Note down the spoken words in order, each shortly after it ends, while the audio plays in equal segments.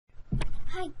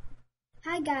Hi,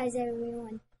 hi guys,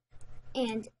 everyone.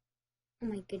 And oh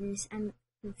my goodness, I'm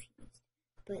confused.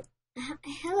 But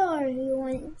hello,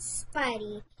 everyone.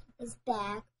 Spidey is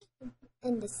back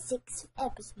in the 6th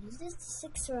episode. Is this the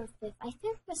 6th or 5th? I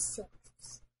think the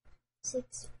 6th.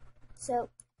 6th. So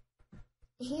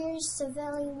here's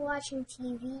Savelli watching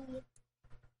TV.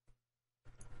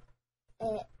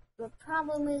 The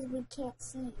problem is we can't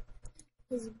see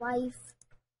his wife.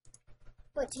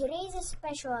 But today's a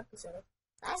special episode.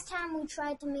 Last time we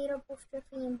tried to meet up with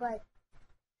Josephine, but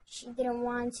she didn't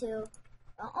want to.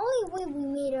 The only way we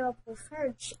made up with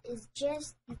her is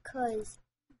just because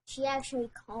she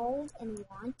actually called and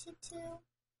wanted to,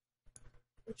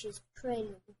 which is pretty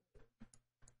weird.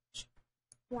 She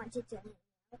wanted to hang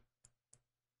out.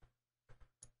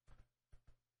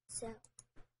 So.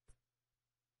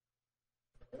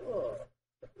 Oh,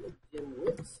 Jim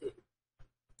Woodsy.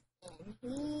 And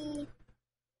he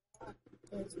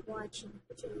is watching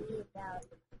TV about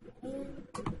him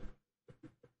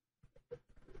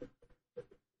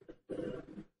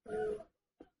who is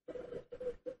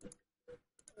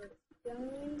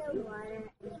going in the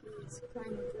water and he's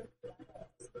playing with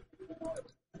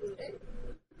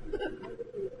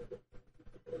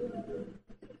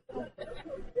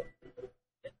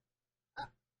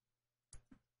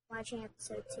watching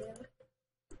episode 2.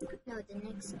 No, the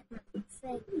next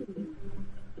segment.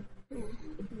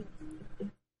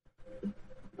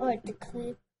 Or the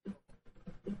clip.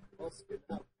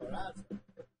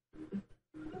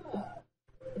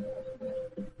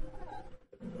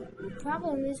 The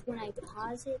problem is when I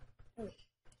pause it.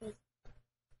 It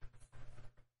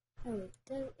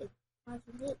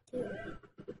pauses it too.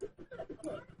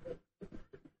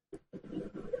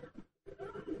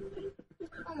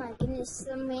 Oh my goodness,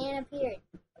 the man appeared.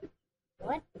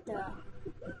 What the?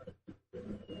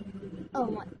 Oh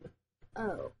my.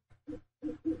 Oh.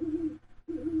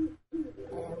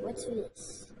 What's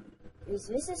this? Is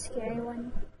this a scary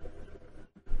one?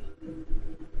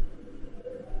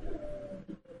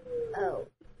 Oh.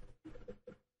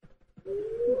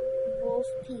 Wolf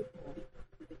people.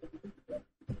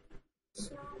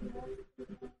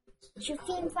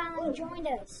 Josephine finally joined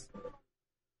us.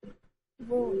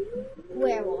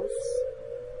 Werewolves.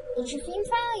 Did Josephine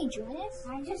finally join us?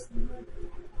 I just looked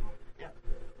at that.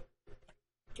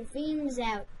 Josephine's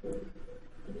out.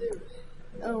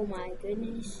 Oh my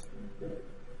goodness.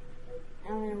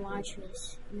 I want to watch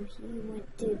this. And he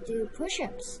went to do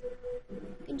push-ups.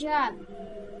 Good job.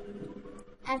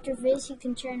 After this, you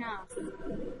can turn off.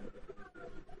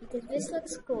 Because this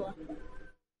looks cool.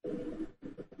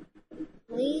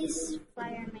 Police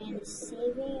fireman is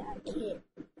saving a kid.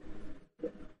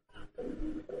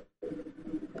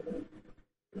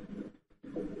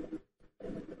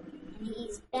 And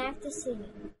he's back to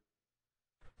singing.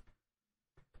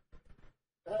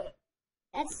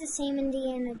 That's the same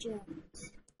Indiana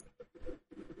Jones.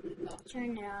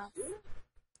 Turn it off.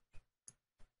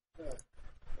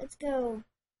 Let's go.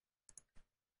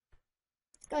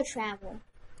 Let's go travel.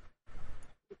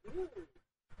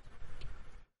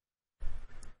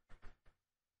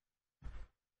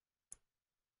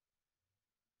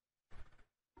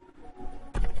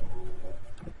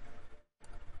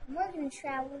 We're going to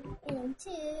travel into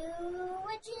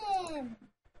a gym.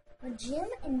 The gym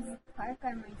and the park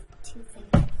are my two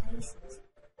favorite places.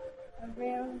 I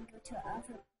rarely go to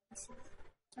other places for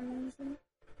some reason.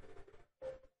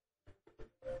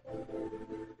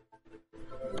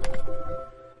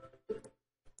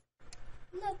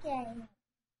 Look at him.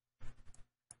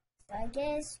 So I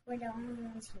guess we're the only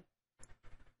ones here.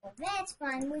 Well, that's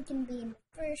fine. We can be in the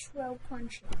first row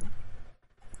punching.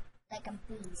 Like a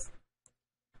beast.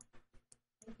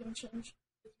 We can change.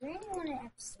 Is there anyone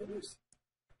upstairs?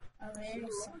 Oh, there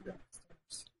is someone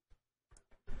upstairs.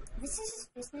 This is his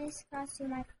business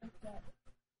costume, I forget.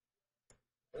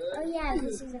 Oh yeah,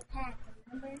 this is a pack,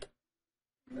 remember?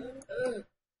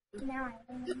 Now I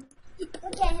remember.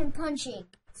 Look at him punching,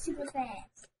 super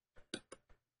fast.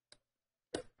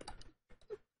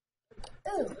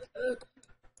 Ooh.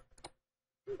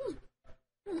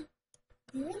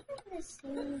 Do they have the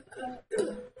same color?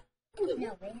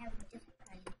 No, they have a different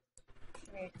kind of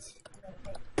shirts a little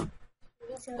bit.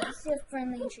 So this is a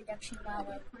friendly introduction while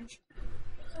we're punching.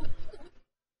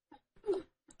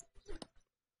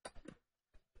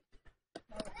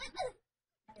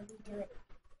 How do we do it?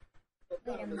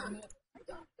 Wait a minute.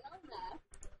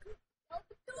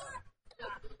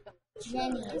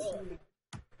 Jenny is here.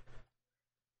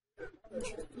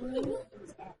 Josephine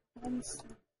is at home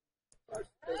sleeping.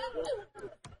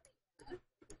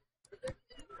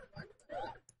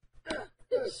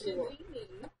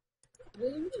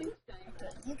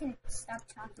 You can stop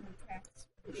talking and practice.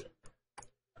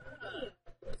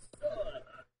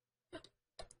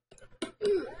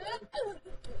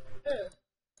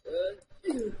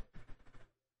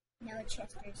 No,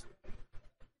 Chester's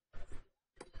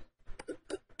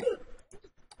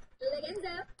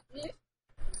here.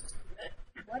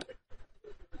 What?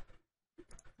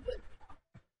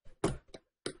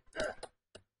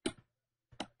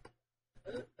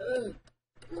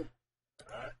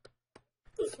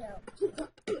 So,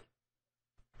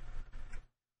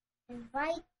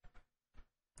 invite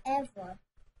Eva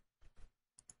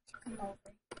to come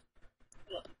over.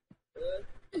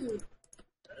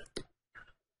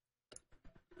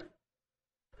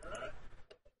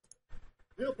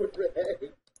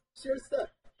 Ray, Shersa,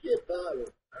 get bottle.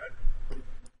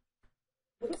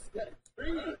 What's that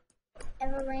tree?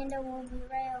 Everanda will be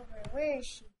right over. Where is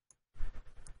she?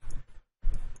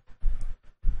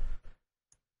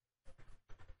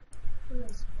 Who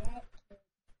is that kid?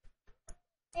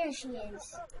 There she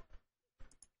is.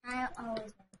 I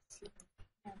always want to see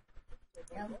her.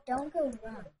 No, don't go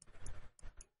run.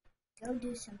 Go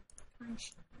do some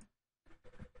punching.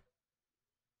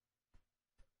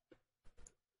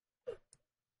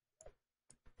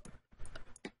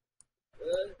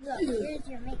 Look, here's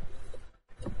your mate.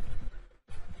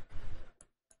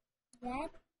 That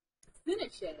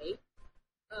Siniche.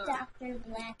 Dr.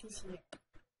 Black is here.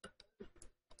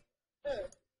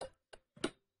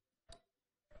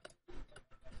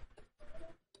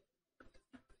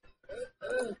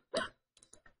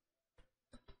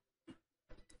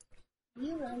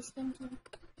 You really stinky.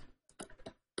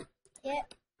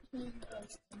 Yep, he's really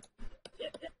stinky.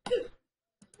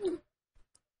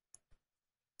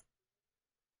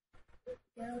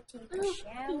 Go take a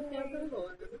shower.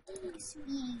 Take a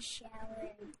speedy shower.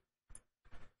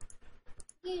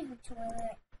 Use the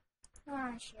toilet.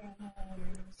 Wash your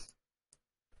hands.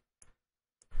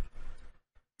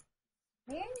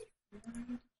 Where is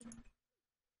the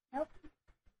Nope.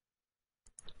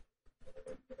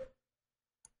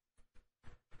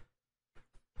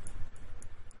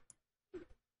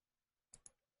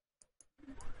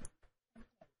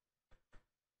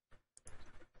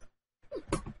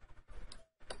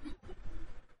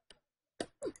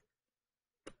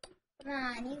 Come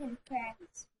on, you can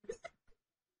practice.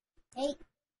 Hey.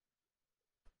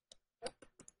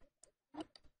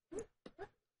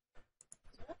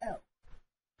 Oh.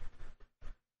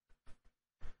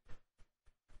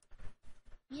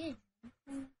 You.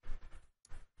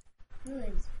 Who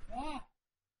is that?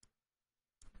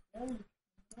 Really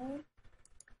cool.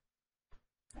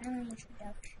 Final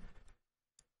introduction.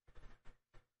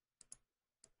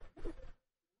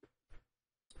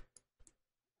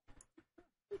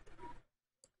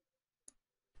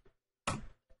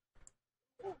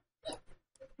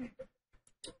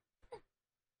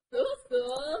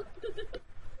 So.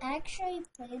 I actually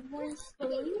played once.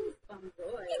 Fun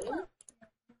boy.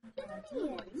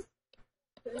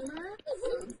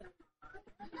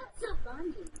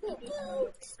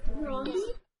 Ideas.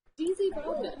 Ronnie? Daisy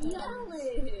Robin.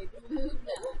 Alex.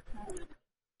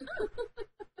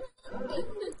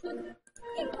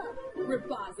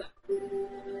 Rabaza.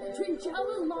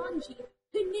 Trinchella Longi.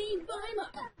 Panine Vima.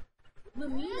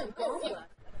 Lamina Gobla.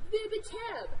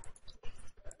 Vivichev.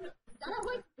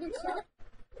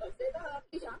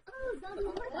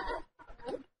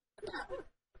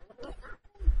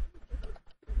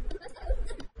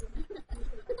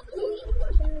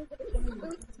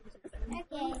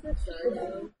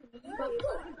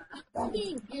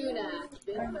 Okay. Guna.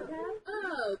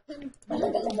 Oh,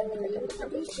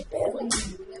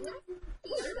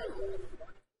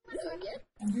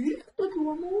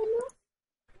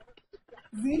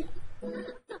 Вы?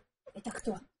 Это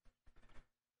кто?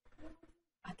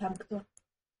 А там кто?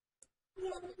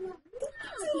 Меня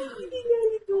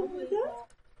не дома, да?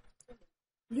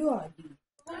 Люди.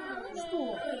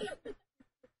 Что?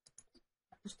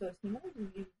 Ты что, снимаешь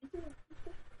видео?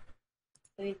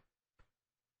 Стой.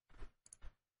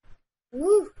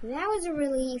 Woo, that was a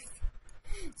relief.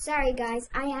 Sorry guys,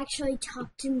 I actually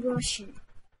talked in Russian.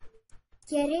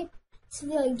 Get it? So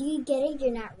like, do you get it?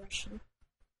 You're not Russian.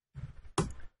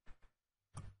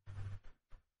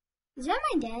 Is that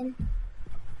my dad?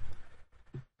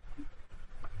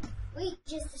 Wait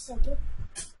just a second.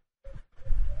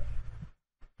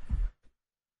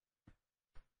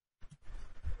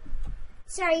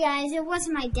 Sorry guys, it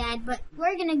wasn't my dad, but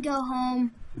we're gonna go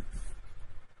home.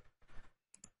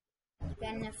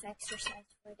 Got enough exercise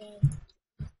for the day.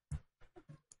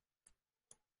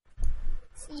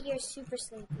 See, you're super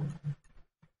sleepy.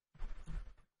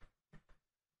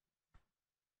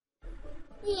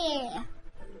 Yeah.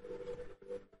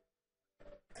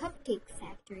 cupcake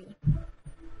factory.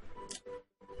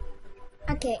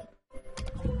 Okay.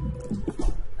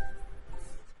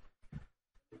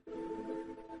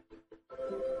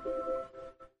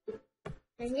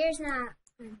 And here's not.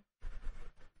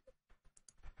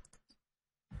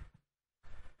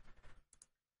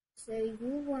 So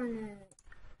you wanna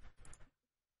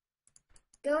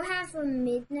go have a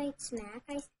midnight snack?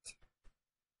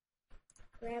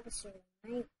 Grab a soda,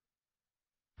 right?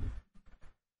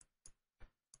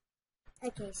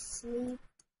 Okay, sleep.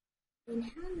 In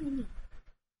how many?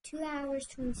 2 hours,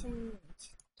 27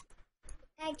 minutes.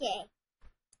 Okay.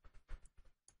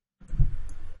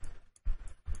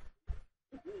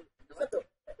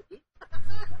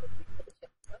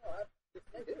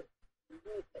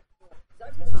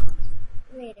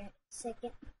 Wait a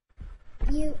second.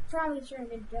 You probably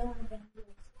turned it down.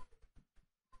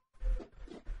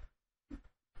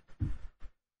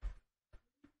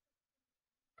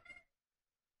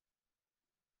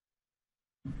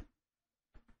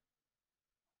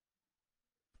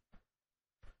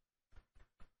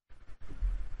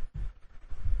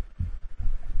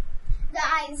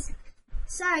 Guys,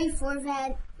 sorry for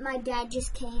that. My dad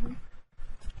just came.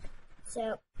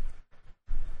 So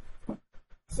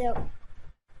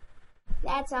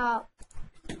that's all.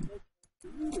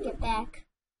 Let's get back.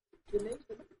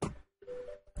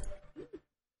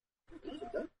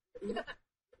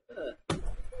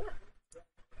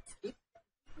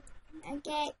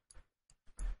 Okay.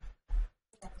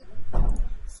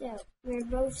 So we're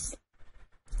both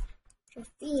the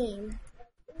theme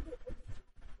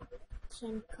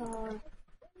can call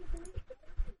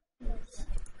this.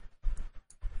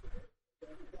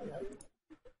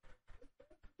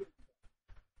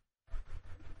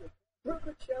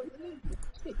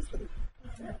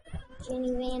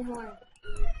 Jenny Van Horn.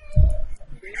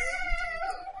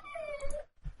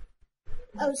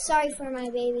 Oh, sorry for my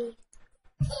baby.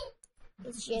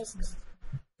 It's just,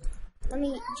 let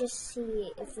me just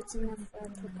see if it's enough for a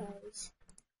propose.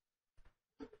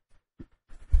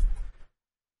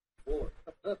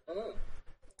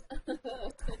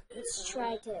 Let's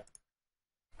try to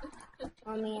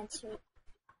romance her.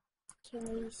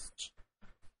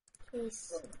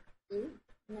 Kiss.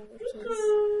 Another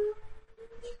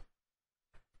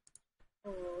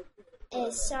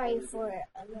kiss. Sorry for a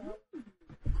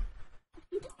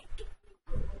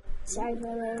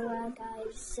little while,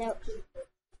 guys. So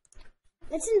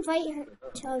let's invite her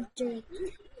to a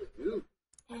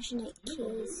passionate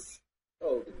kiss.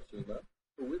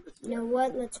 You know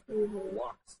what? Let's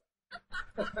woohoo.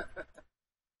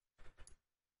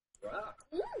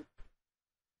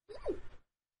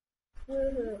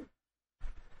 Woohoo.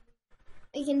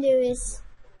 We can do this.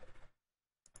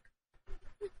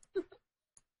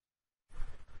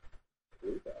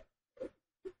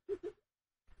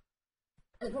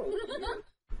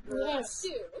 Yes.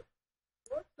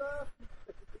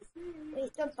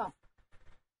 Wait, don't fall.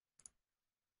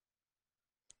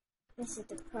 This is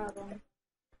the problem.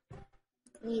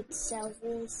 Need to sell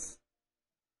this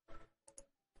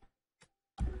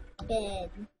bed.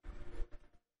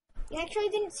 You actually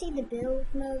didn't see the build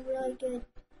mode really good.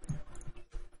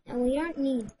 And we don't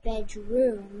need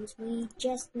bedrooms, we need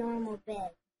just normal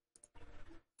bed.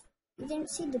 You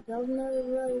didn't see the build mode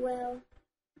really well.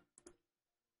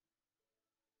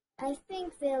 I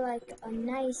think they're like a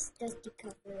nice dusty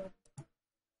cover.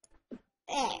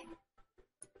 There.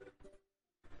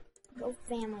 Both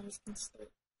families can stay.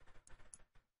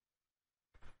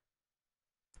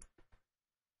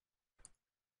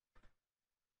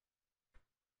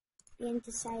 Been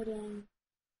deciding.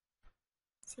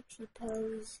 Sexy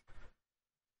pose.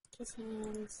 Kiss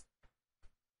hands.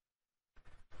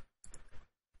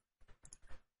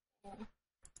 Yeah.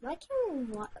 Why can't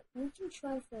we can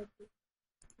try for a bit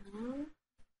now?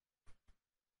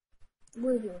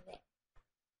 Woohoo there.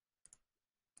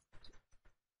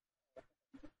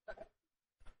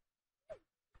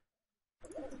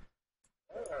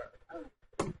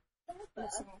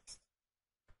 What's next?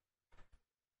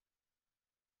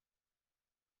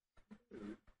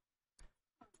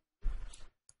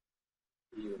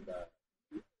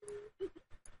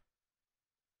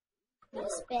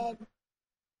 Next bed.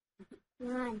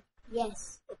 Come on.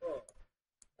 Yes.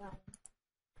 Got it.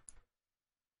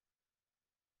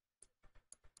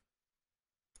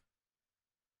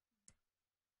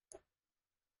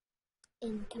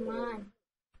 And come on.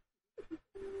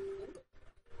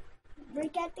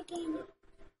 Break out the game.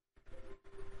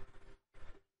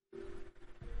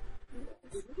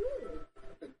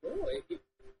 Boy.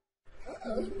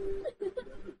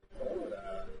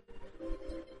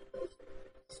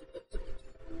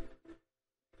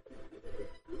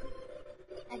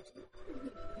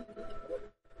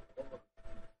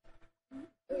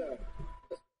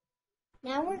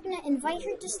 gonna invite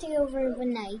her to stay over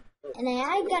one night, and then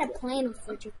I've got a plan with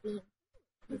her to be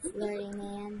a flirty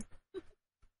man.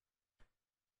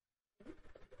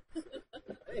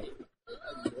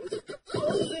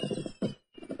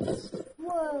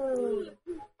 Whoa.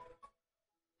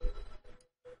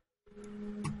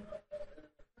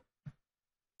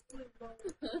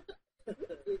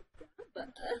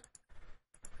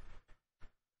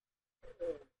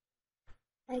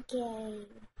 Okay.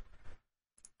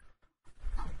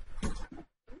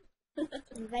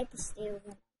 Invite to stay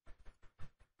over.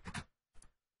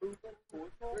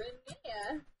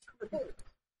 Renea.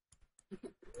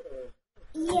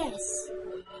 Yes.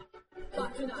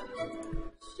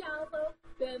 Fortunato. Shallow,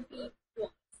 Bambi,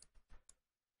 wants.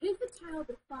 Give the child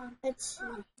a fun Let's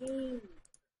pain.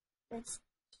 let's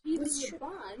Even That's the true.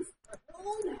 bonds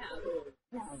own habit.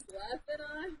 no. Slapping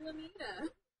on Lamina.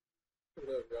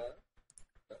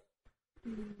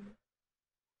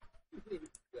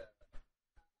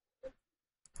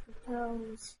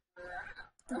 Propose.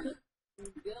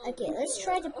 Okay, let's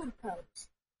try to propose.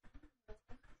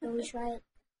 Can we try it?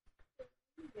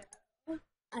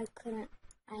 I couldn't.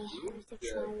 I have to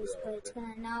try this, but it's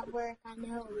gonna not work. I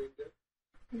know.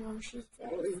 No, she's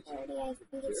very flirty. I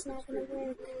think it's not gonna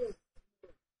work.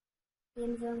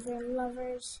 Even though they're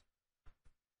lovers.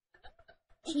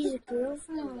 She's a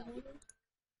girlfriend already.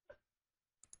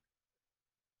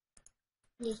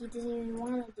 Yeah, he doesn't even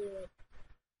want to do it.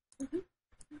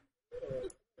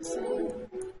 So,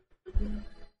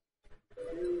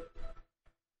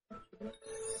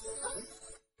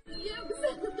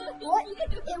 what?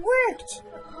 It worked!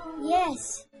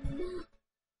 Yes!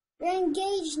 We're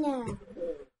engaged now.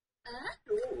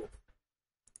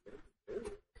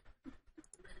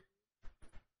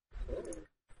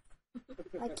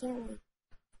 Why can't we?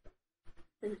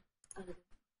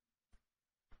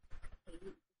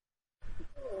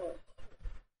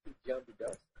 Jumpy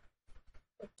dust.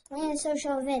 Plan a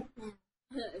social event now.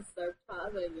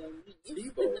 Sarpava Yomi.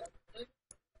 Tebow.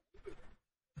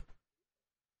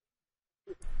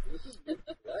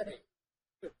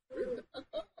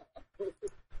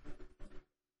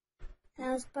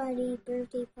 House party,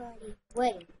 birthday party.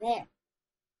 Wait, there.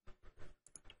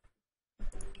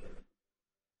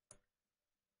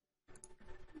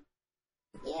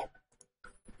 Yep.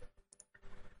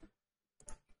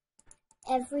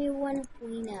 Everyone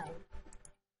we know.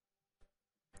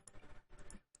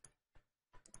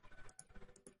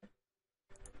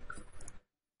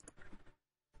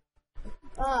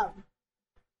 Oh.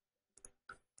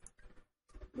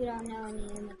 We don't know any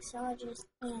mixologists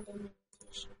and any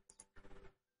musicians.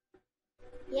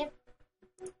 Yep.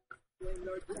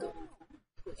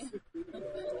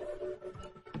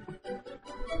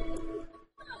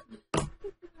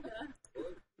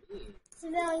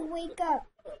 Savali, wake up.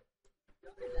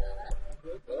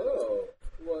 Oh,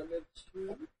 wanna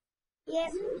chew?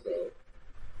 Yep.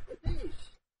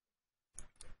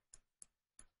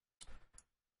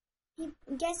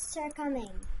 Guests are coming.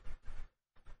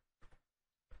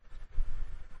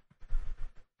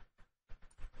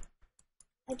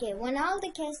 Okay, when all the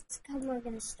guests come, we're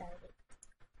gonna start it.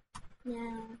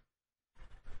 Now.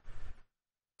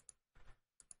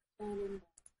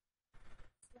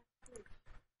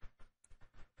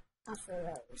 Offer a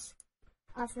rose.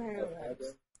 Offer her a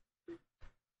rose.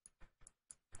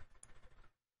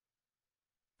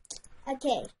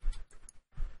 Okay.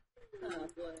 Oh,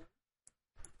 boy.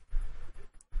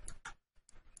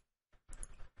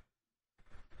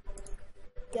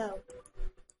 Go.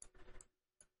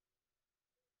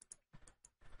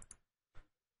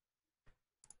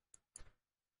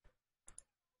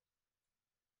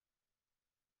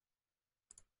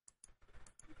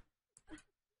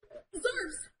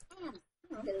 Zerps!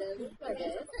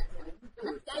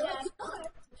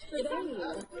 Today,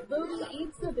 Bodhi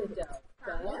eats a window.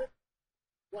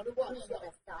 Wanna watch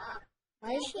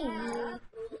Why is she angry?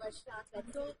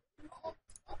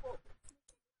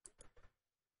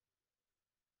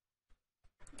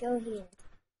 Go here.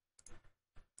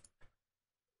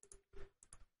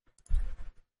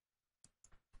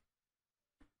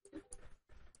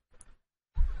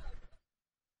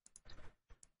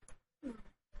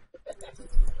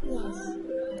 Yes.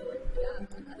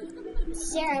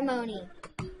 Ceremony.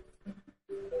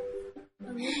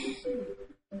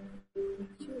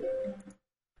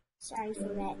 Sorry for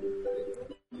that.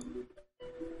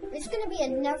 It's gonna be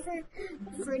another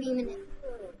 30 minutes.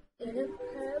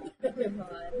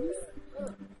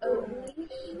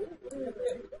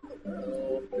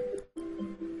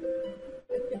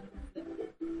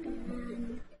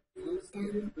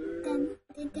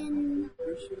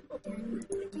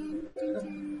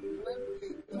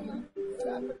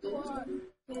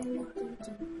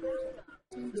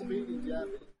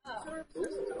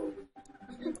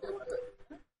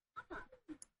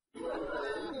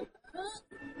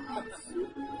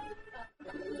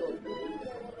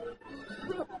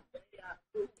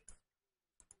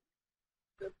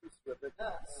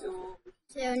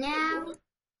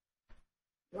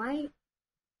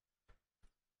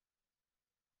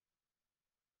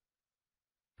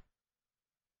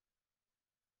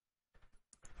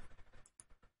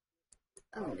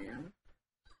 Oh no.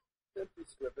 Empty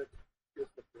snippet.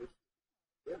 Just the fish.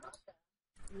 Yeah.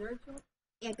 Nurture.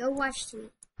 Yeah, go watch TV.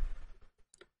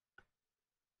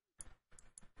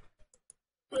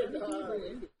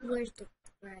 Where's the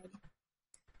bride?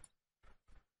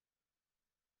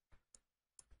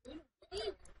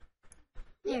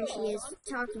 There she is,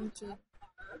 talking to.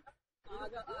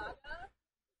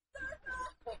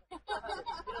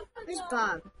 Where's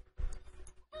Bob?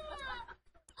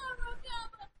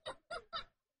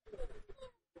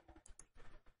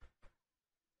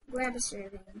 Grab a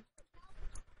serving.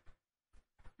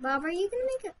 Bob, are you gonna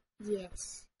make a...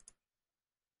 Yes.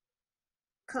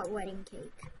 Cut wedding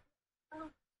cake.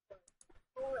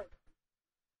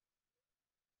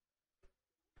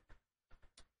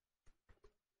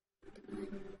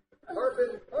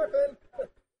 Harpin!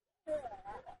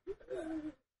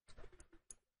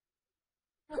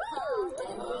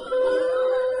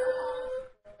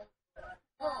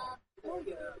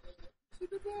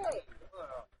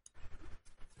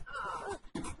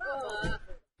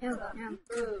 No.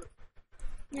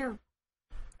 No.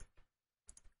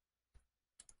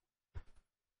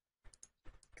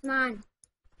 Come on.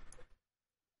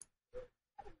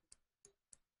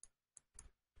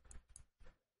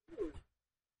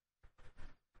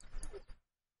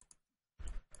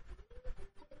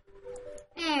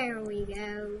 There we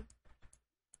go.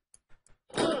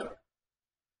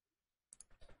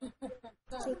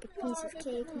 Take a piece of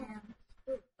cake now.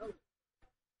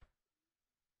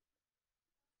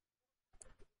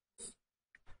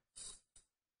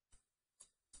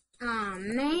 Aw,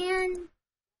 man.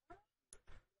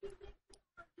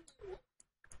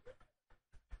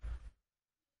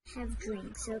 Have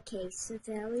drinks. Okay,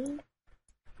 Savelli,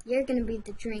 you're gonna be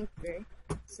the drinker.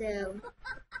 So,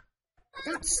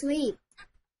 don't sleep.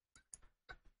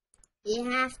 You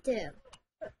have to.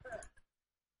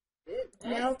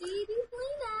 Milk,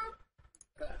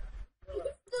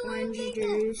 orange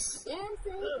juice.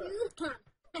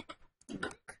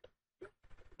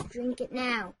 Drink it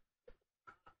now.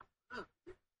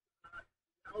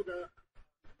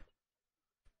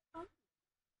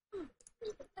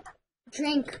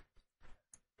 Drink.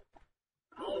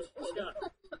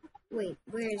 Wait,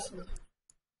 where is he?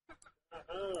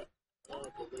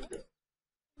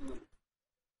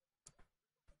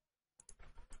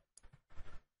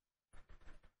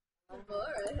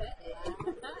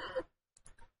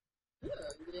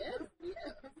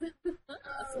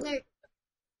 Flirt.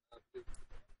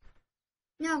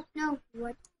 No,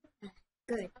 what?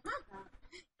 Good.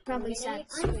 Probably side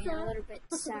screen a little bit,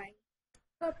 sorry.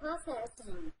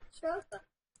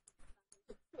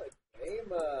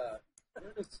 Name,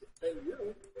 and you.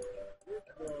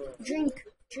 Drink.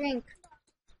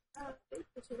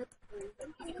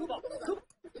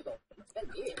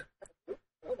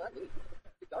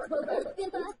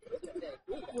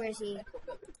 Where's he?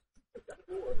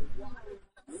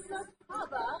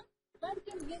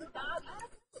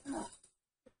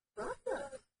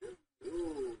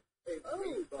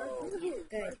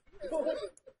 Good.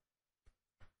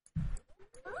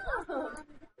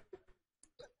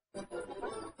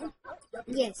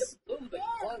 Yes.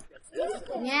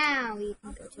 Now you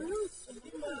can go to it.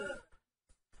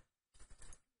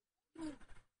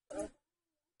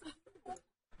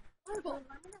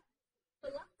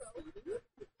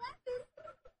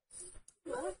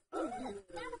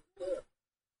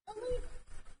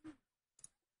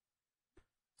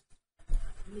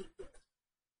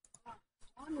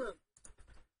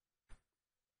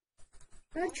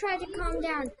 Go try to calm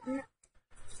down.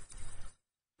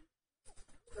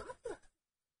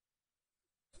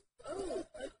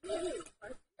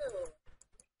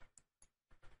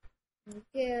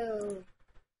 Go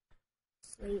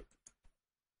sleep.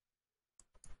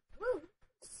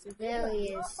 Savelli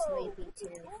is sleepy too.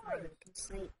 Fine, you can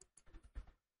sleep.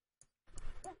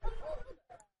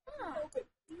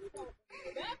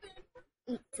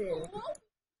 Eat food.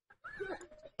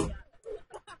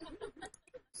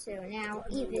 So now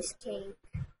eat this cake.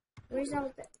 Where's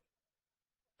all the...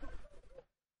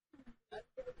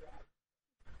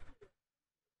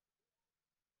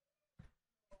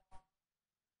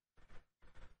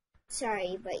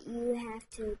 Sorry, but you have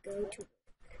to go to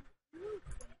work.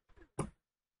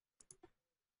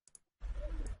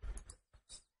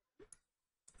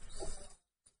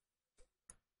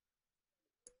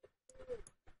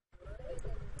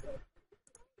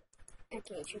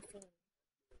 Okay, it's your thing.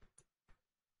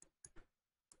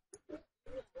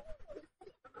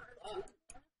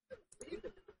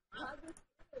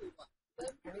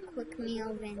 Have a quick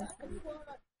meal, then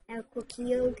have a quick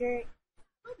yogurt.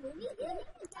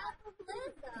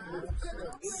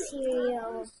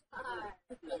 Cereal.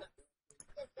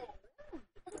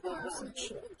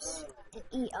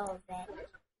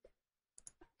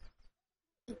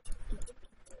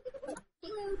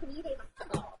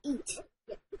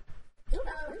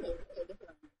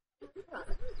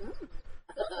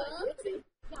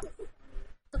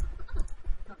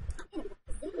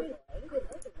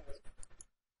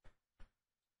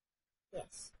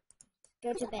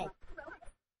 to bed.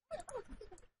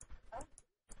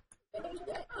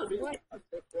 What?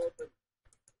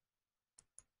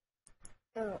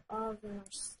 Oh, all of them are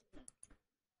asleep.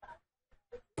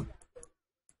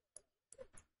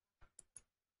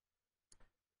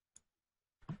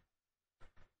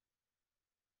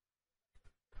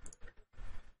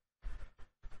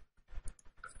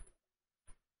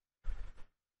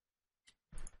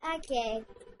 Okay.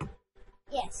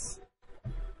 Yes.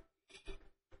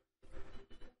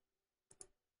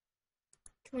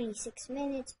 26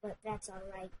 minutes, but that's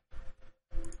alright.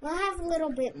 We'll have a little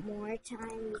bit more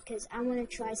time because I want to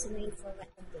try something for the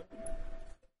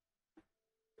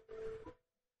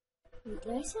ending.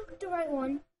 Did I select the right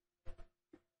one?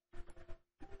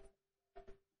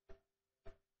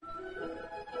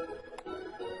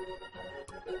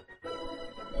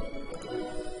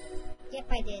 Yep,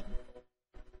 I did.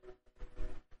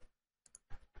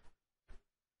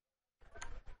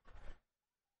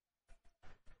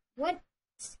 What?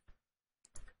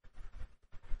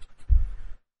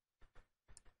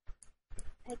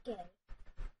 Okay.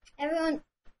 Everyone.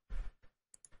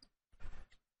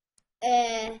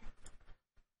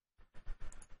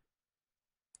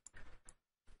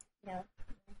 No.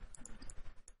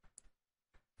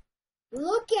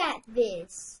 Look at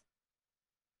this.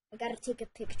 I gotta take a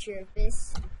picture of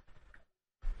this.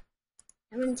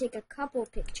 I'm gonna take a couple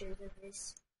pictures of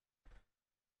this.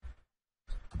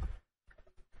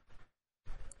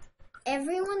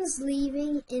 Everyone's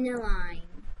leaving in a line.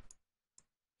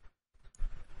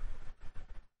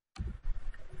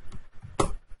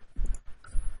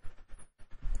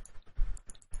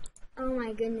 Oh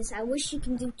my goodness, I wish you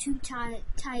can do two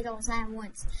titles at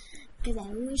once. Because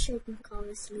I wish I can call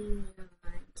this leaving in a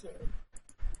line too.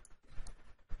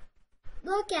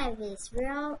 Look at this.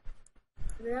 We're all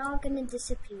gonna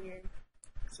disappear.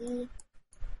 See?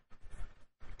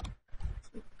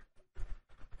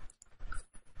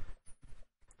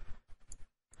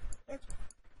 Yep.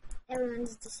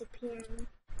 Everyone's disappearing.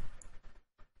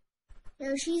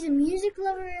 So she's a music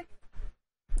lover.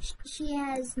 She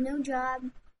has no job.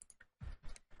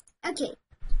 Okay.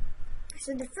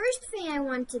 So the first thing I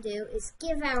want to do is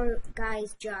give our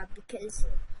guys job because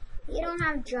they don't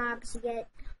have jobs yet.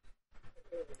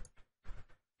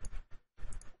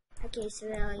 Okay, so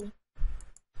really.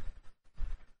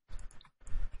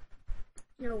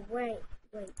 No, wait,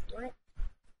 what?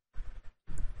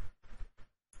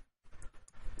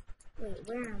 Wait,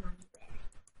 where am I there?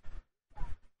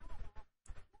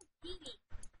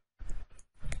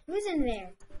 Who's in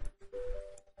there?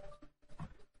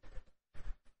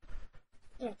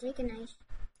 Yeah, take a nice.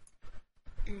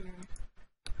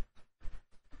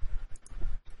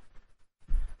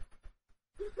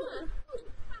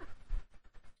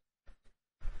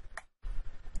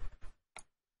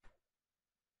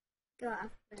 Go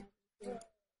off.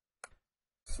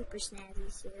 Super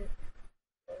snazzy suit.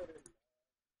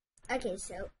 Okay,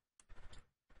 so.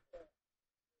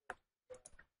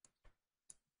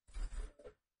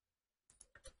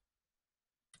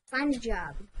 Find a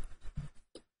job.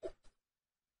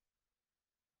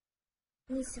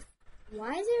 Why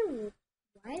is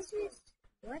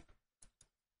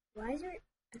there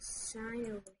a sign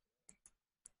over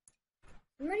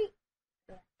here?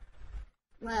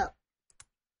 Well,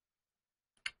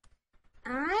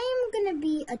 I'm gonna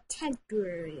be a tech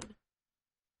guru.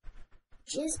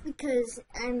 Just because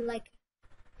I'm like,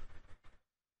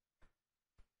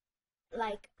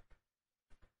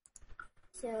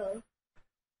 so,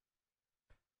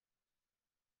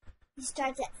 he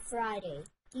starts at Friday.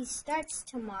 He starts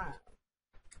tomorrow.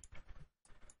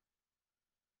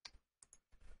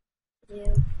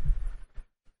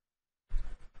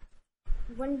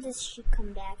 When does she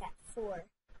come back? At 4?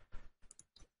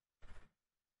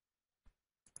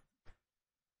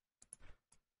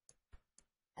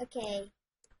 Okay.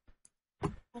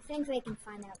 I think they can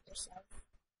find out themselves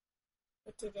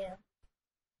what to do.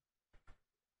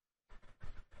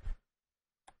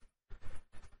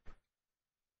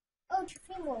 Oh,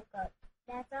 Trifine woke up.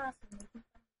 That's awesome.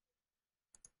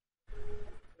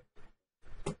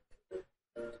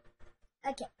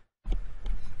 Okay.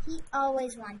 He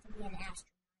always wanted to be an astronaut.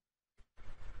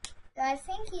 So I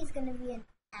think he's going to be an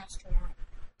astronaut.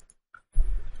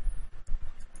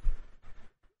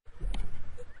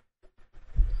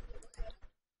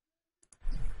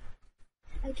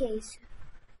 Okay, so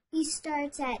he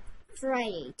starts at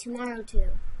Friday, tomorrow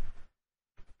too.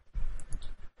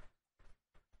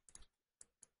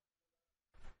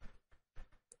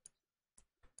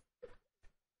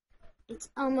 It's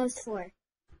almost 4.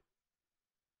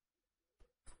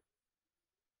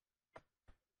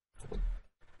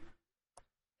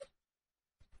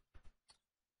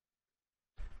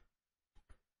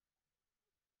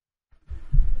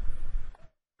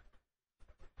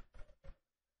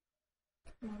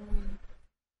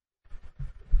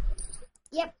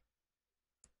 Yep.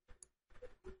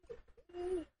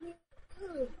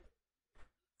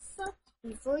 So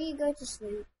Before you go to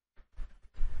sleep,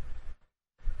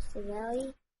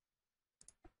 Savali,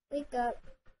 wake up.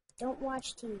 Don't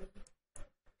watch TV.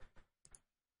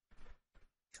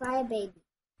 Try a baby.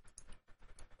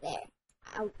 There.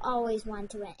 I always want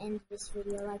to end this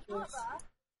video like this.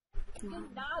 Come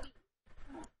on. naughty.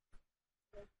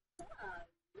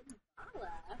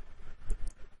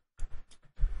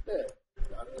 There.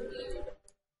 Got it.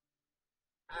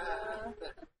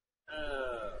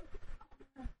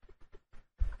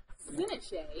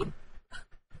 Sinache.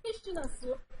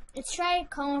 Let's try to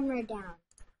calm her down.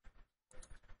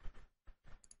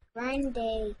 Write a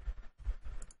day.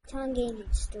 Tell an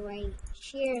engaging story.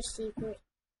 Share a secret.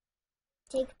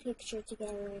 Take a picture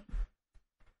together.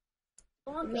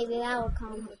 Maybe that will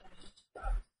calm her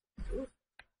down.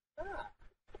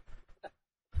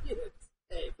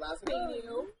 Hey, Plastic.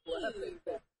 New. What happened?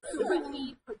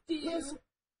 Serenity. Purdue.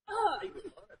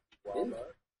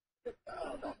 Walmart.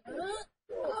 Nope.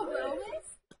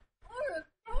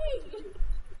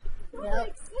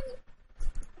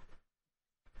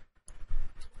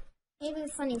 Maybe a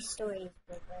funny story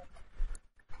would work.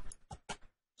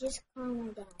 Just calm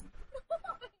her down.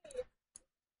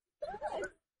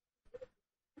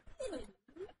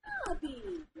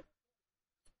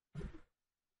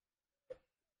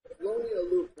 Colonial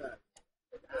Lupa.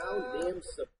 Now name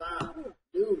Sabah.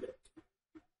 Newman.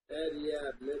 Eddie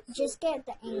Blitz. Just get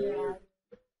the anger out.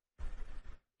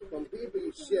 From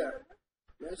people share.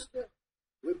 Master.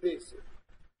 We're busy.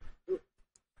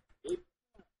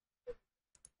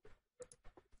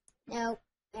 No,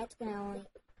 that's gonna only.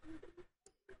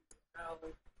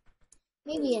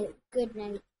 Maybe a good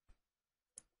night.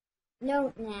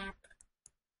 No nap.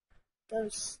 Go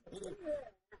sleep.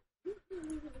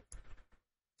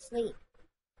 Sleep.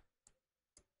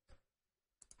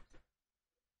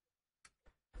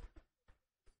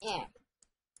 Yeah.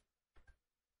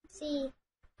 See.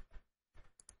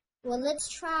 Well, let's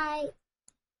try.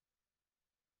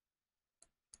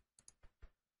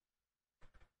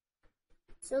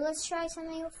 So let's try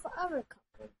something for other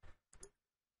couple.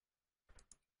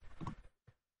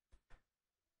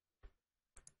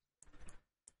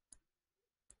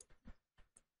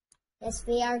 Yes,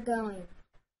 we are going.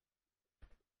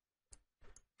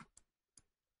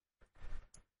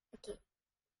 Okay.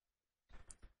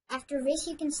 After this,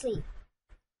 you can sleep.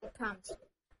 I promise you.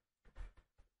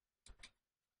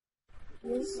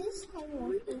 This is how you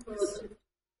want to sleep.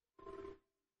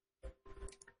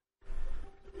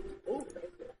 Oh,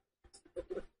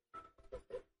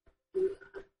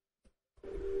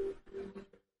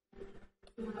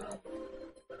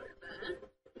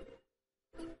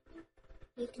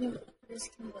 You can. This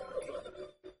can work.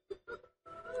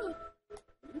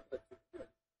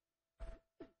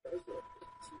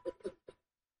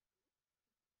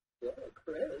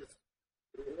 Chris.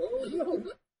 Oh, no.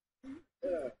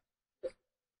 Yeah.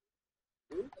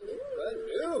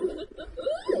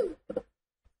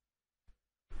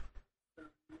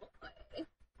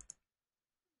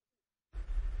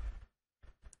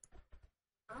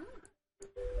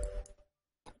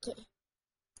 Okay.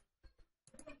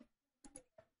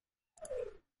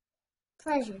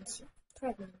 Pregnancy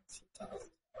test.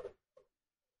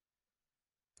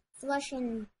 Flush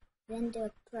and then do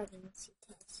a pregnancy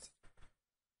test.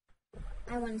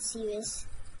 I want to see this.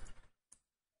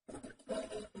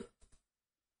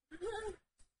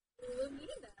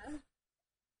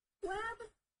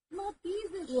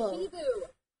 Whoa.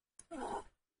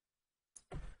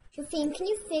 Shafin, can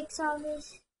you fix all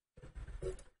this?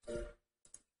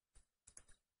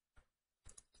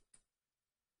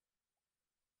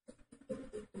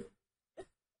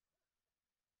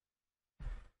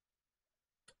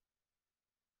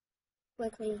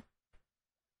 Quickly.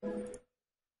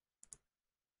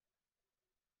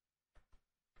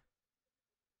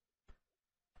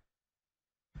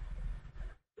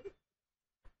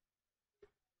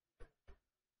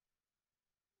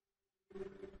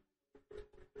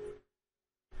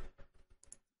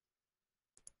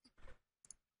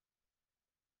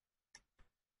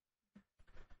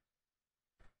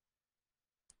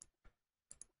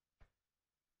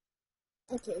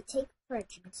 Okay, take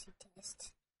pregnancy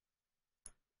test.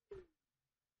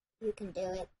 You can do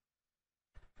it.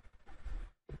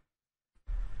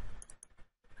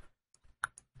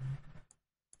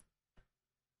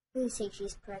 Who says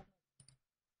she's pregnant?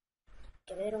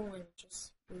 Give it a one,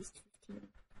 just waste 15.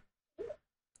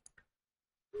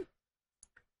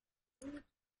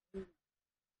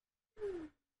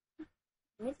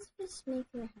 Why does this make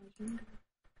her head younger?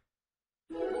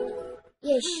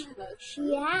 Yes,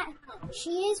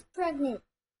 she is pregnant.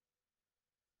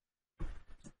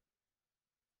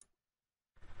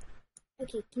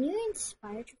 Okay, can you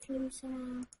inspire to film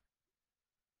somehow?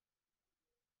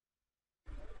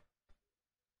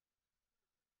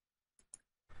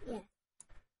 Yeah.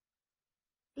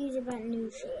 These about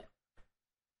new shit.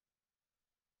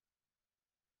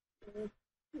 Oh,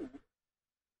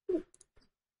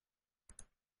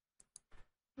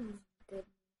 goodness.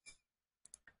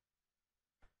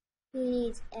 He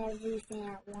needs everything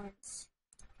at once.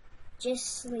 Just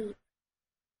sleep.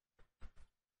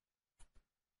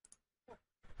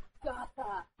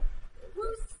 Gotha!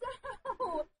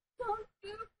 Rousseau! Don't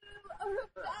you do a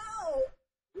Rousseau!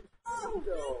 Oh,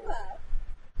 Gotha!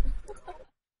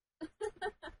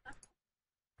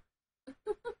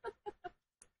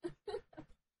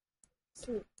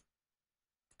 Sleep.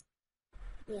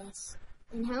 Yes.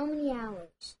 In how many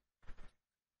hours?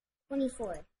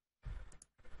 24.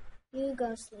 You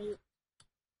go sleep.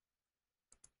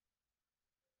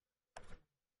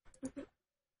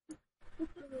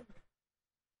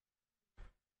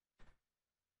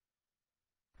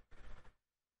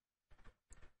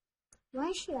 Why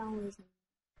is she always in?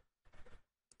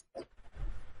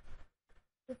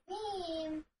 The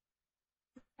theme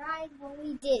tried what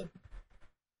we did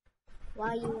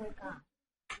while you were gone.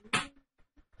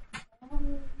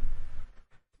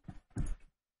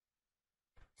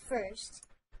 First,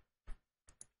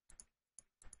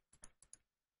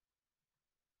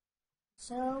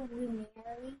 so we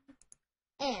marry,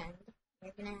 and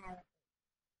we're gonna have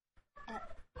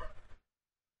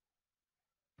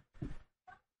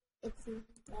it's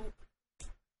like,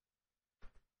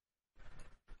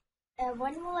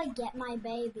 when will I get my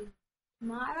baby?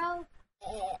 Tomorrow?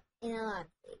 In a lot of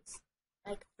days,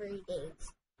 like 3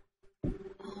 days.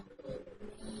 Oh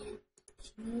man,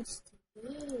 she needs to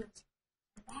leave.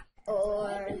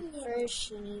 Or first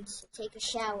she needs to take a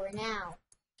shower now.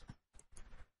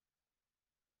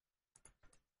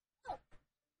 Oh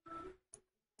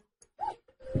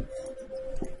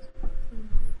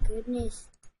my goodness.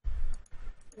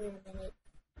 Wait a minute.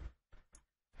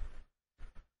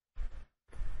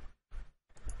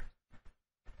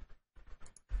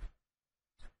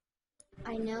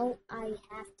 I know I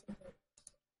have to do it.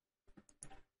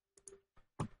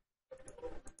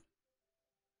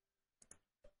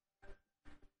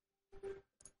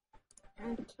 I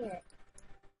don't care.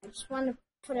 I just want to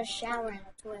put a shower and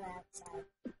a toilet outside.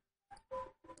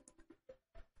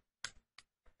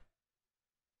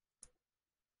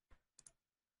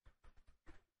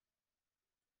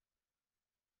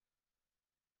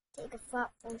 Take a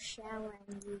thoughtful shower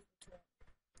and use the toilet.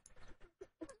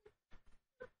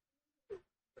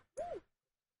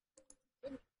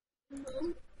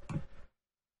 Oh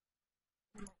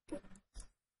my goodness.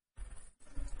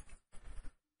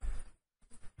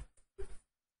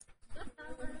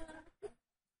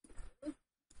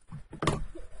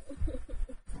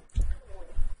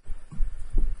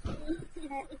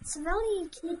 It's really,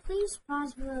 can you please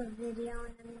pause the video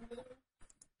in a minute?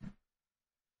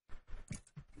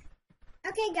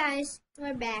 Okay guys,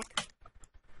 we're back.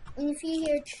 And if you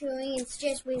hear chewing, it's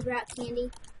just we brought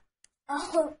candy.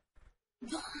 Oh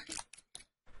my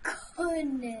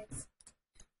goodness.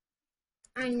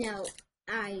 I know,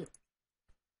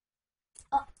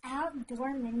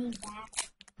 outdoor mini back.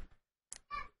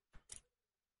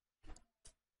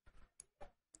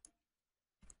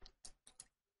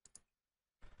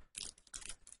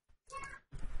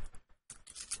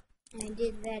 I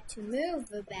did that to move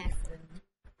the bathroom.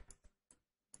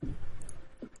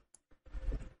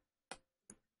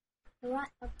 What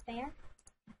up there?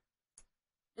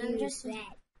 I'm just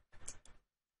that.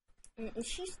 And is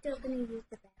she still gonna use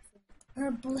the bathroom?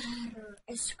 Her bladder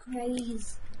is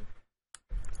crazy.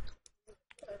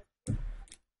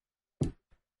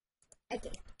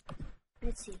 Okay,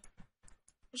 let's see.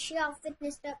 Is she all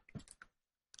fitnessed up?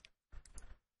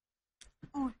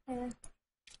 Oh, her.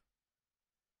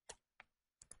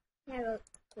 Have a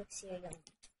quick cereal.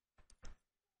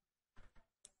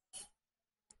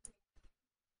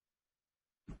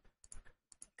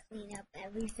 Clean up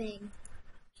everything.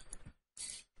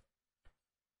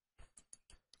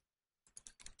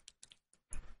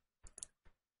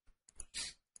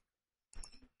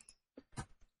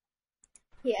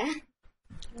 Yeah.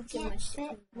 Not too much.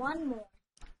 Fit one more.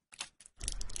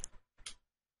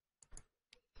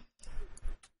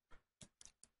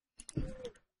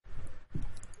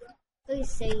 Please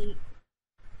say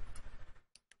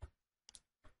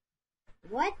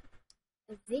what?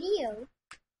 A video?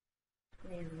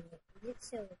 Wait a minute. Is it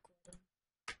still recording?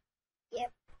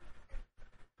 Yep.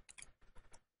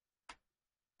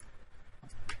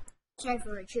 Sorry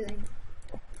for chewing.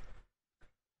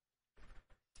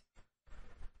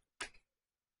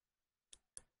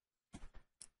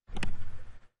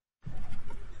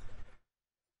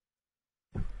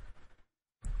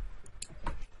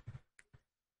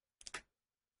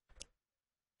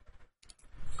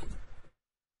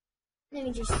 Let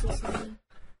me just see something.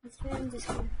 I'm just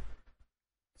gonna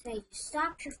say,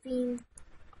 stop tripping.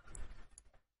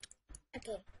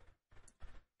 Okay.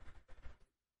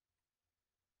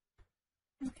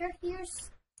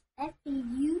 If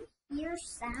you hear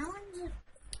sounds,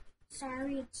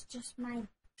 sorry, it's just my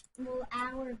little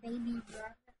hour baby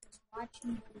brother is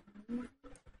watching me.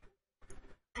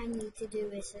 I need to do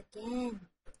this again.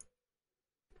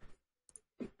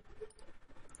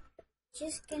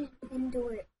 Just get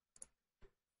indoor,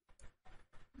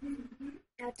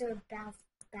 outdoor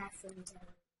bathrooms.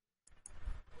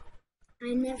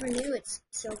 I never knew it's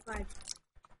so hard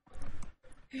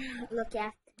to look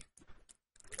after.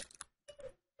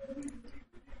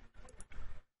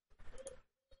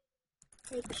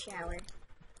 Take a shower.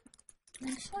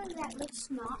 Actually, that looks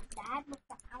not bad with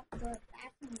the outdoor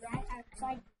bathroom right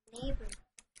outside the neighborhood.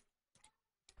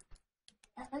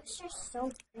 That looks just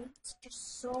so great. It's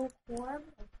just so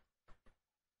horrible.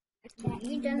 Are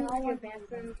you done with your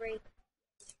bathroom break?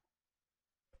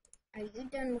 Are you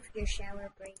done with your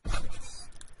shower break?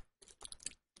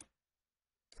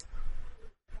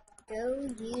 Go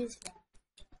use that.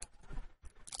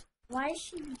 Why is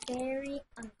she very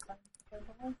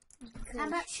uncomfortable? How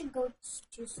about she goes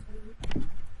to sleep?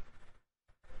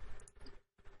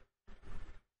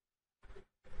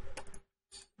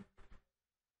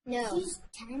 No. She's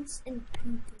tense and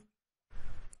poopy.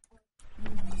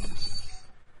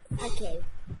 Okay.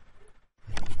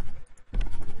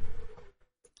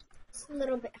 It's a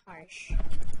little bit harsh.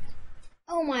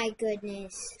 Oh my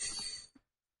goodness.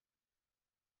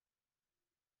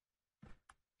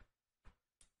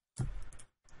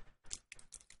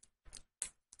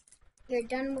 You're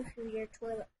done with your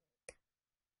toilet.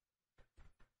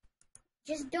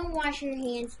 Just don't wash your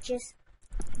hands. Just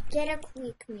get a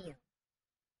quick meal.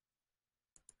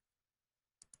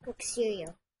 Cook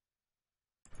cereal.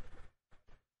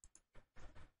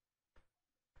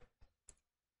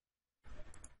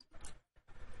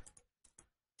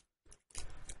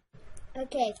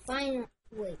 Okay, fine.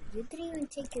 Wait, you didn't even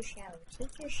take your shower.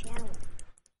 Take your shower.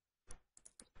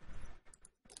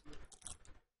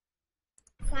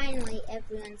 Finally,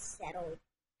 everyone's settled.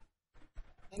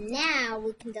 And now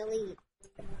we can delete.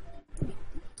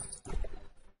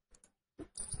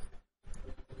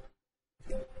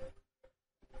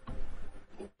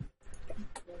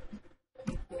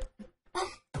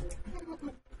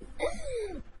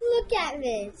 Look at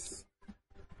this.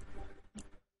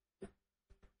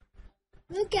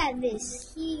 Look at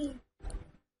this.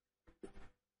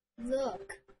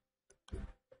 Look.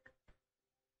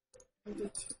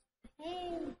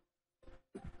 Hey.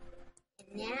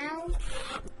 And now.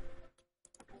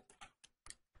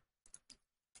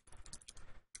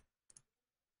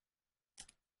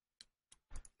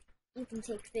 You can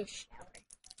take this shower.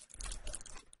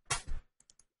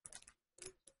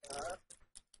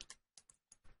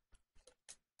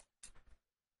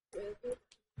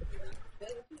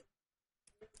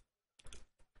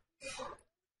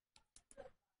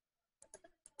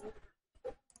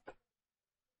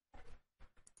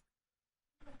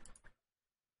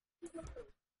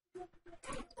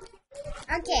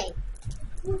 Okay,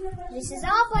 this is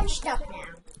all bunched up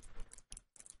now.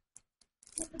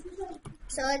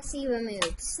 So let's see your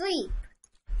mood. Sleep.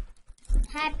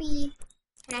 Happy,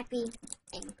 happy,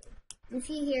 angry. If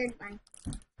you hear my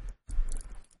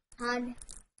hug.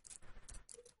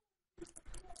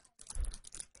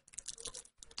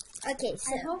 Okay,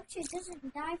 so. I hope she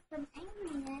doesn't die from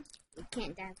angriness. You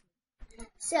can't die.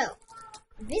 So,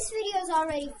 this video is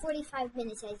already 45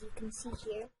 minutes, as you can see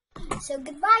here. So,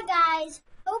 goodbye, guys.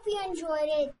 Hope you enjoyed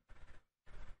it.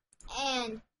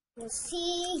 And we'll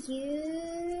see you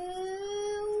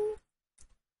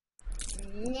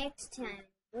next time.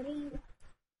 What are you?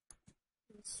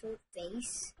 Sort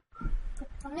face?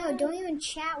 No, don't even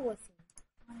chat with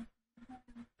him.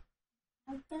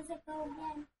 How does it go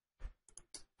again?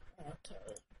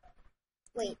 Okay.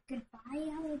 Wait.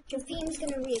 Goodbye. Jafim's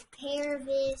gonna repair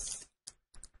this.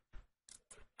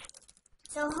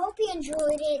 So hope you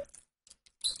enjoyed it.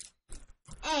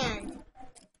 And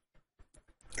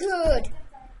good